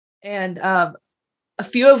and a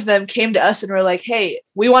few of them came to us and were like, "Hey,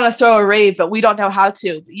 we want to throw a rave, but we don't know how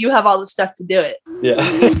to. But you have all the stuff to do it." Yeah.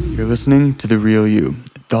 You're listening to The Real You,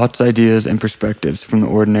 thoughts, ideas, and perspectives from the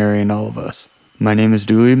ordinary in all of us. My name is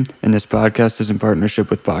Dooley, and this podcast is in partnership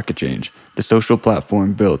with Pocket Change, the social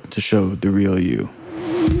platform built to show the real you.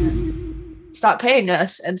 Stop paying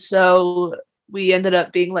us, and so we ended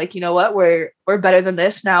up being like, you know what, we're better than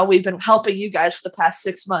this now. We've been helping you guys for the past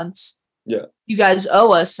 6 months. Yeah. You guys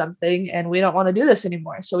owe us something, and we don't want to do this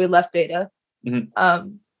anymore. So we left Beta. Mm-hmm.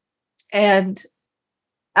 And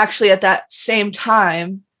actually, at that same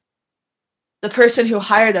time, the person who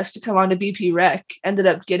hired us to come on to BP Rec ended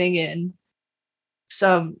up getting in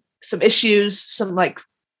some issues, some like,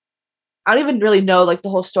 I don't even really know like the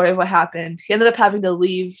whole story of what happened. He ended up having to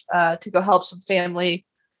leave to go help some family.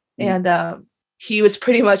 Mm-hmm. And he was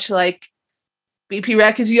pretty much like, BP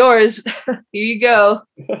Rec is yours. Here you go.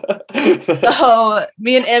 So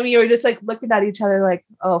me and Emmy were just like looking at each other like,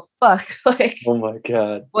 oh fuck. Like, Oh my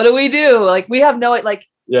God. what do we do? Like, we have no, like,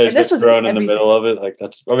 Yeah, and this just was thrown in the everything. middle of it. Like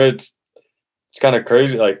it's kind of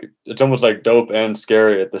crazy. Like it's almost like dope and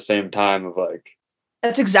scary at the same time of like.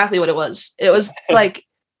 That's exactly what it was. It was like,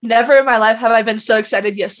 never in my life have I been so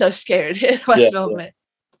excited yet so scared in one moment.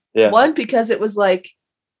 Yeah. One, because it was like,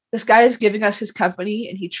 this guy is giving us his company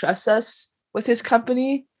and he trusts us with his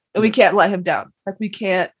company, and we can't let him down. Like, we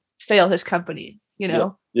can't fail his company, you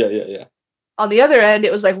know? Yeah. On the other end,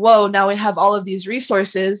 it was like, whoa, now we have all of these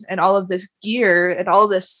resources and all of this gear and all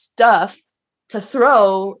this stuff to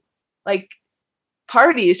throw, like,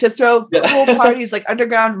 parties, to throw cool parties, like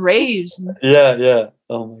underground raves. Yeah.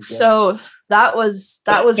 Oh my God. So that was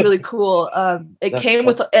really cool.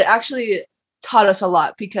 It actually taught us a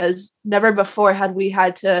lot, because never before had we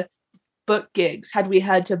had to book gigs, had we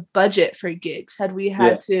had to budget for gigs, had we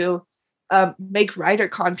had to make writer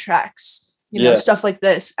contracts, you know, stuff like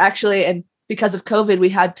this. Actually, and because of COVID, we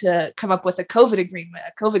had to come up with a COVID agreement,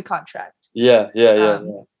 a COVID contract. Yeah.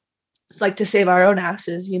 It's like to save our own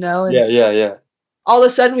asses, you know? And Yeah. all of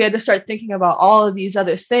a sudden we had to start thinking about all of these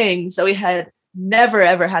other things that we had never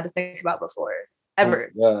ever had to think about before,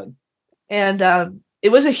 ever. Oh God. And it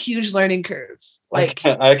was a huge learning curve. Like,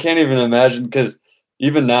 I can't even imagine, because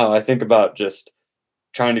even now I think about just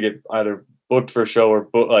trying to get either booked for a show or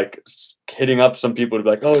like hitting up some people to be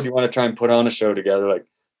like, oh, do you want to try and put on a show together? Like,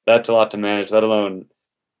 that's a lot to manage, let alone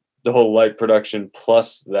the whole light production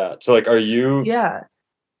plus that. So like, are you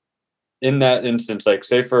in that instance, like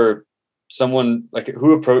say for someone like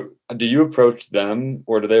do you approach them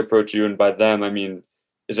or do they approach you? And by them, I mean,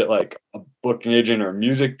 is it like a booking agent or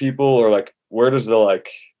music people, or like where does the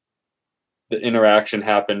interaction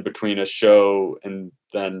happen between a show and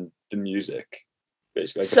then the music,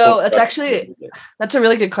 basically? Like, so that's a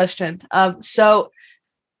really good question. So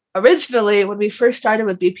originally, when we first started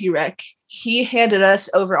with BP Rec, he handed us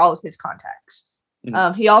over all of his contacts.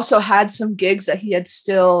 Mm-hmm. He also had some gigs that he had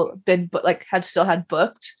still had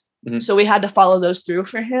booked. Mm-hmm. So we had to follow those through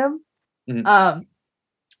for him. Mm-hmm.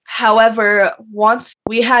 However, once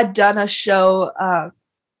we had done a show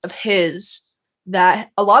of his that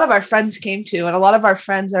a lot of our friends came to, and a lot of our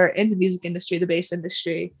friends are in the music industry, the bass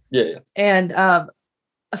industry. Yeah. And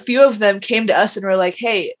a few of them came to us and were like,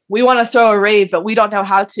 hey, we want to throw a rave, but we don't know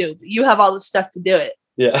how to. But you have all the stuff to do it.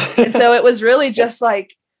 Yeah. And so it was really just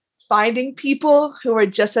like finding people who were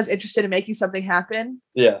just as interested in making something happen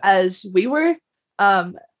as we were,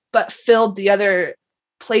 but filled the other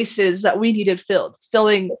places that we needed filled,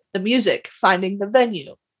 filling the music, finding the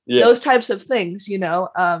venue, those types of things, you know.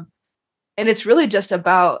 And it's really just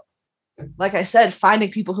about, like I said, finding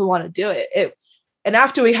people who want to do it. And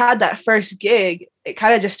after we had that first gig, it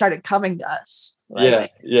kind of just started coming to us.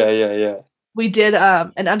 Like, Yeah. We did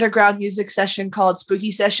an underground music session called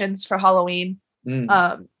Spooky Sessions for Halloween,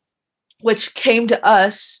 which came to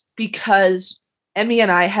us because Emmy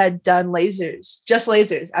and I had done lasers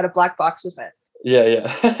at a Black Box event. Yeah.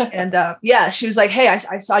 And she was like, hey,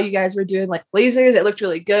 I saw you guys were doing like lasers. It looked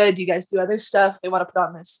really good. You guys do other stuff. We want to put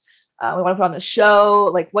on this. We want to put on this show.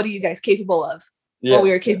 Like, what are you guys capable of? Well, we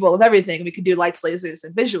were capable of everything. We could do lights, lasers,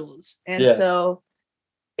 and visuals. And so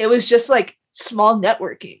it was just like small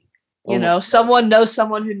networking. You know, someone knows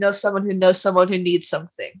someone who knows someone who knows someone who needs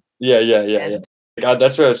something. Yeah. God,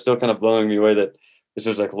 that's why it's still kind of blowing me away that this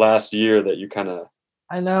was like last year that you kind of.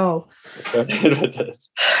 I know. Started with this.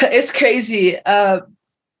 It's crazy. And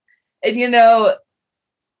you know,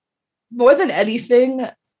 more than anything,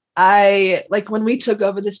 I like when we took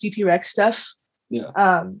over this BP Rec stuff.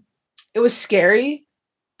 It was scary,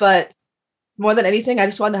 but more than anything, I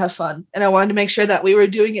just wanted to have fun, and I wanted to make sure that we were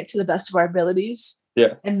doing it to the best of our abilities.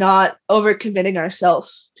 And not overcommitting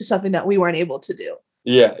ourselves to something that we weren't able to do.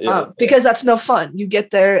 Because that's no fun. You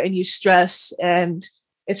get there and you stress and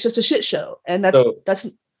it's just a shit show. And that's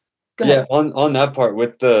go ahead. On that part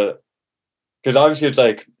with because obviously it's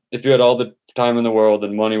like if you had all the time in the world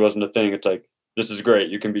and money wasn't a thing, it's like this is great.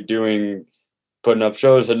 You can be putting up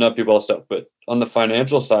shows, hitting up people, all stuff. But on the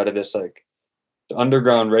financial side of this, like the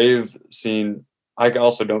underground rave scene, I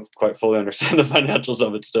also don't quite fully understand the financials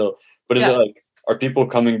of it still. But is it like, are people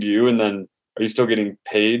coming to you and then are you still getting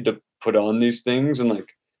paid to put on these things? And like,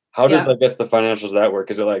 how does I guess the financials of that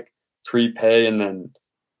work? Is it like prepay and then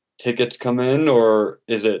tickets come in, or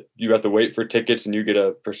is it you have to wait for tickets and you get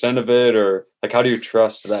a percent of it, or like how do you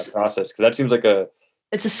trust that process? Because that seems like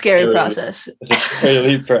it's a scary process. It's a scary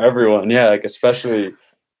leap for everyone. Yeah, like especially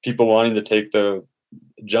people wanting to take the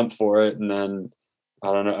jump for it, and then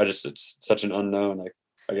I don't know. It's such an unknown. Like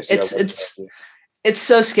I guess it's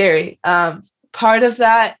so scary. Part of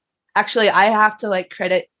that, actually, I have to like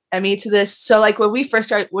credit Emmy to this. So like when we first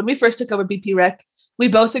took over BP Rec, we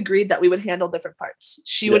both agreed that we would handle different parts.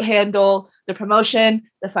 She would handle the promotion,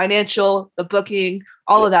 the financial, the booking,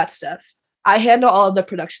 all of that stuff. I handle all of the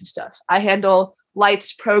production stuff. I handle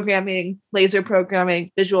lights, programming, laser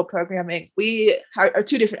programming, visual programming. We are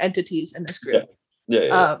two different entities in this group.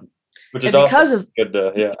 Which is awesome. Good.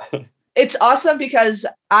 It's awesome because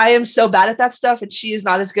I am so bad at that stuff and she is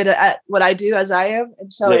not as good at what I do as I am.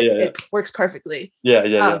 And so it works perfectly.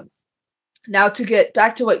 Now to get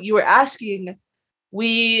back to what you were asking,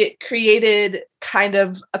 we created kind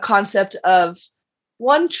of a concept of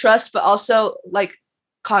one, trust, but also like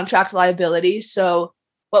contract liability. So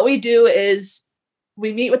what we do is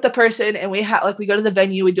we meet with the person and we go to the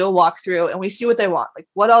venue, we do a walkthrough and we see what they want. Like,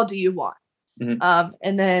 what all do you want?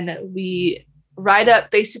 And then we write up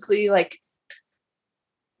basically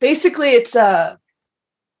it's well,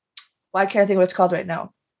 I can't think of what it's called right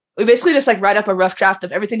now. We basically just like write up a rough draft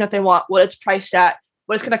of everything that they want, what it's priced at,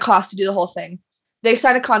 what it's going to cost to do the whole thing. They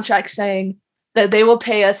sign a contract saying that they will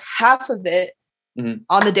pay us half of it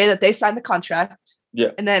on the day that they sign the contract.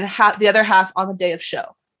 And then the other half on the day of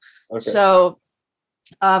show. So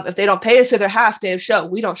if they don't pay us the other half day of show,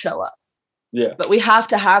 we don't show up. But we have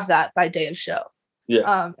to have that by day of show.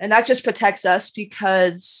 And that just protects us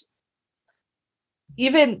because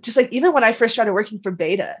even when I first started working for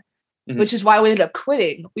Beta, which is why we ended up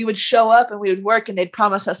quitting, we would show up and we would work and they'd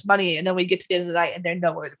promise us money and then we'd get to the end of the night and they're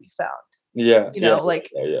nowhere to be found. And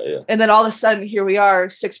then all of a sudden here we are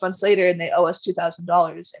 6 months later and they owe us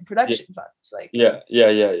 $2,000 in production funds.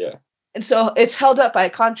 And so it's held up by a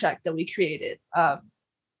contract that we created,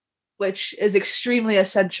 which is extremely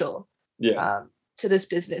essential to this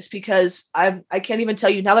business because I can't even tell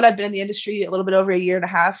you, now that I've been in the industry a little bit over a year and a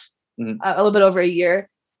half, a little bit over a year,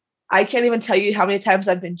 I can't even tell you how many times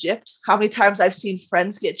I've been gypped, how many times I've seen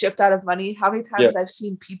friends get gypped out of money, how many times I've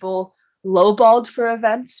seen people lowballed for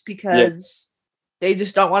events because they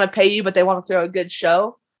just don't want to pay you, but they want to throw a good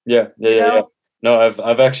show. No,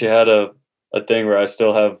 I've actually had a thing where I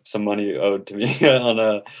still have some money owed to me on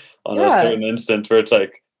a certain instance where it's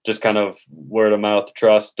like just kind of word of mouth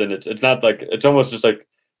trust, and it's not like it's almost just like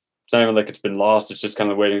it's not even like it's been lost. It's just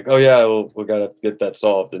kind of waiting. Oh yeah, we gotta get that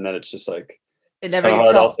solved, and then it's just like it never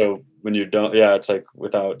gets solved. Also, when you don't, it's like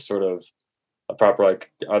without sort of a proper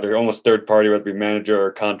like either almost third party, whether it be manager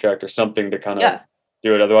or contract or something to kind of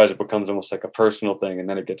do it. Otherwise, it becomes almost like a personal thing, and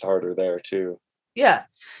then it gets harder there too.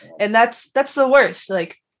 And that's the worst.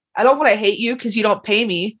 Like I don't want to hate you because you don't pay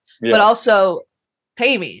me, but also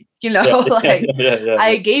pay me.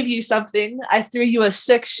 I gave you something. I threw you a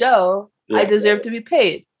sick show. I deserve to be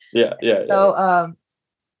paid. So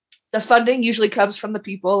the funding usually comes from the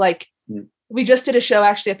people. Like we just did a show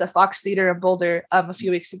actually at the Fox Theater in Boulder a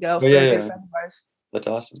few weeks ago for a good friend of ours. That's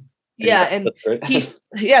awesome. And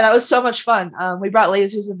that was so much fun. We brought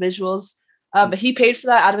lasers and visuals, but he paid for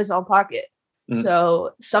that out of his own pocket.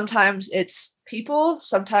 So sometimes it's people,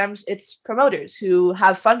 sometimes it's promoters who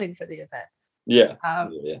have funding for the event.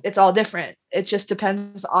 It's all different. It just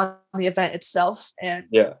depends on the event itself and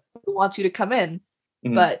who wants you to come in.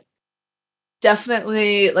 But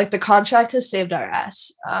definitely like the contract has saved our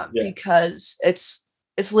ass because it's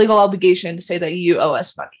legal obligation to say that you owe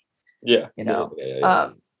us money.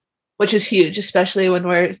 Which is huge, especially when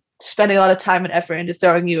we're spending a lot of time and effort into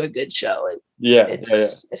throwing you a good show.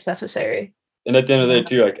 It's necessary. And at the end of the day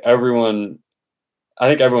too, like I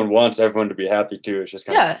think everyone wants everyone to be happy too. It's just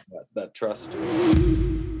kind of that trust.